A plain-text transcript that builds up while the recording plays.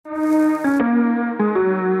Good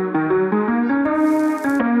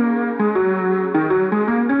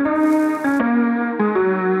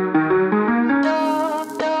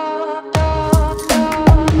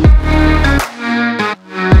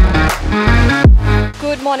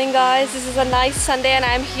morning guys, this is a nice Sunday and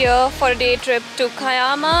I'm here for a day trip to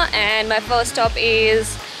Kiama, and my first stop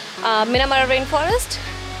is Minnamurra Rainforest.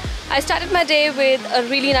 I started my day with a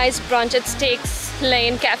really nice brunch at Steaks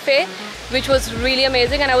Lane Cafe, which was really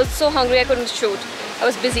amazing, and I was so hungry I couldn't shoot. I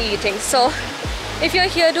was busy eating. So if you're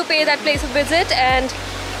here, do pay that place a visit. And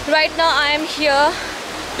right now I am here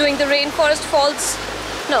doing the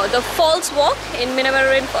the Falls walk in Minnamurra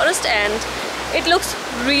Rainforest, and it looks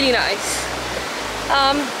really nice.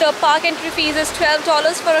 The park entry fees is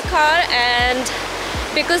 $12 for a car, and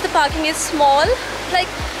because the parking is small, like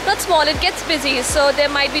not small, it gets busy, so there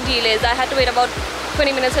might be delays. I had to wait about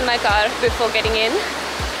 20 minutes in my car before getting in.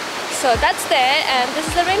 So that's there, and this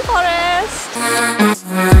is the rainforest.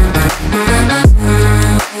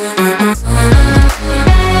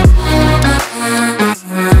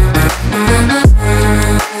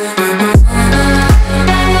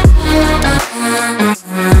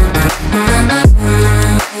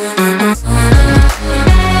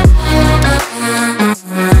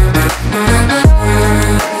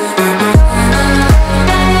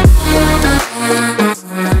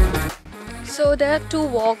 So there are two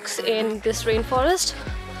walks in this rainforest.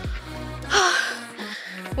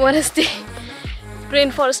 One is the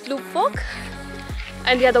Rainforest Loop Walk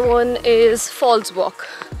and the other one is Falls Walk.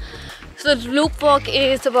 So the Loop Walk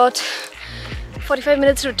is about 45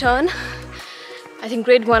 minutes return. I think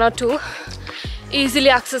grade 1 or 2. Easily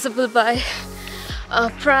accessible by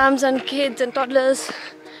prams and kids and toddlers.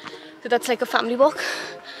 So that's like a family walk.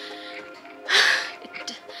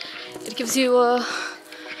 It gives you a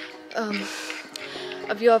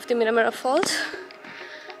view of the Minnamurra Falls.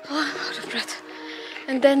 Oh, I'm out of breath.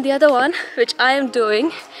 And then the other one, which I am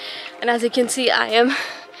doing, and as you can see, I am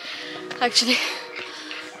actually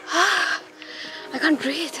I can't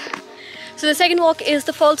breathe. So the second walk is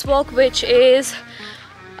the Falls Walk, which is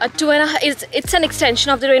it's an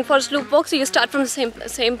extension of the Rainforest Loop Walk. So you start from the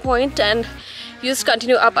same point and you just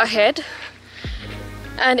continue up ahead,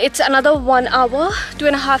 and it's another 1 hour,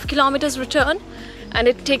 2.5 kilometers return. And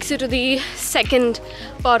it takes you to the second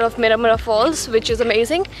part of Minnamurra Falls, which is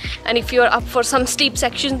amazing. And if you're up for some steep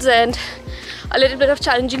sections and a little bit of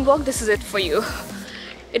challenging walk, this is it for you.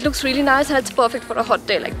 It looks really nice and it's perfect for a hot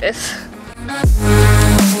day like this.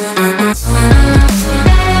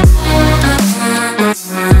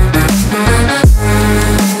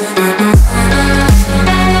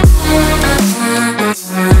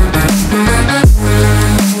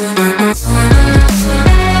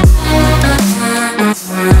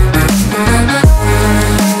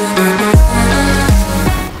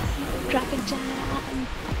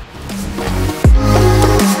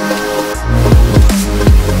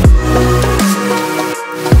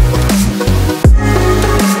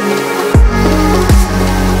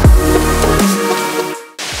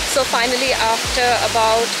 Finally, after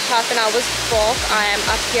about half an hour's walk, I am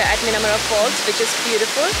up here at Minnamurra Falls, which is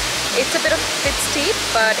beautiful. It's a bit steep,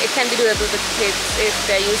 but it can be doable with kids if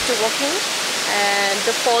they're used to walking. And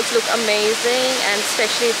the falls look amazing, and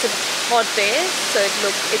especially it's a hot day, so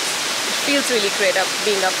it feels really great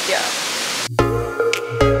being up here.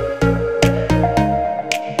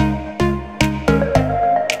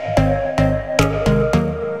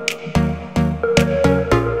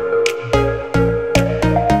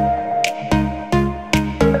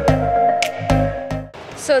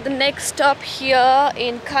 So the next stop here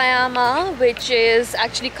in Kiama, which is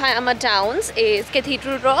actually Kiama Downs, is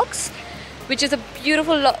Cathedral Rocks, which is a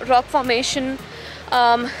beautiful rock formation,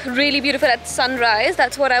 really beautiful at sunrise.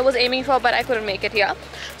 That's what I was aiming for, but I couldn't make it here.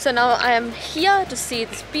 So now I am here to see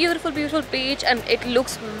this beautiful, beautiful beach, and it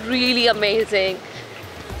looks really amazing.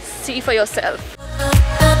 See for yourself.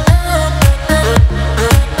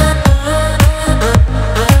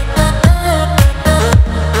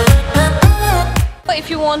 If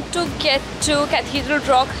you want to get to Cathedral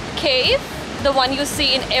Rock Cave, the one you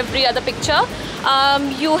see in every other picture,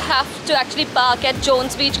 you have to actually park at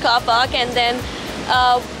Jones Beach car park and then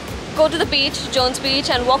go to the beach, Jones Beach,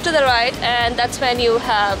 and walk to the right, and that's when you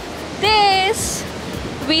have this.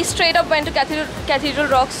 We straight up went to Cathedral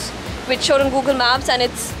Rocks, which showed on Google Maps, and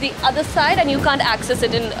it's the other side and you can't access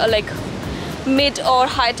it in like mid or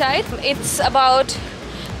high tide. It's about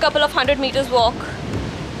a couple of 100 meters walk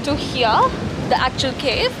to here, the actual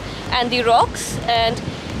cave and the rocks, and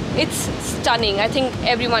it's stunning. I think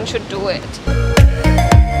everyone should do it.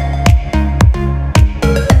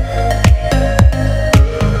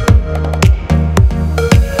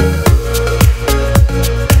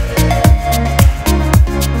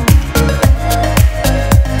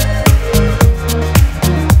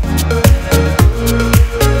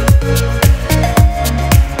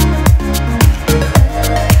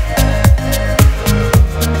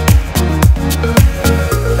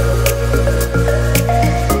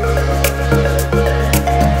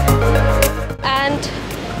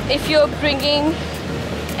 bringing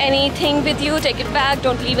anything with you, take it back.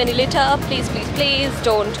 Don't leave any litter. Please, please, please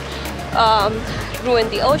don't ruin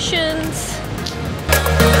the oceans.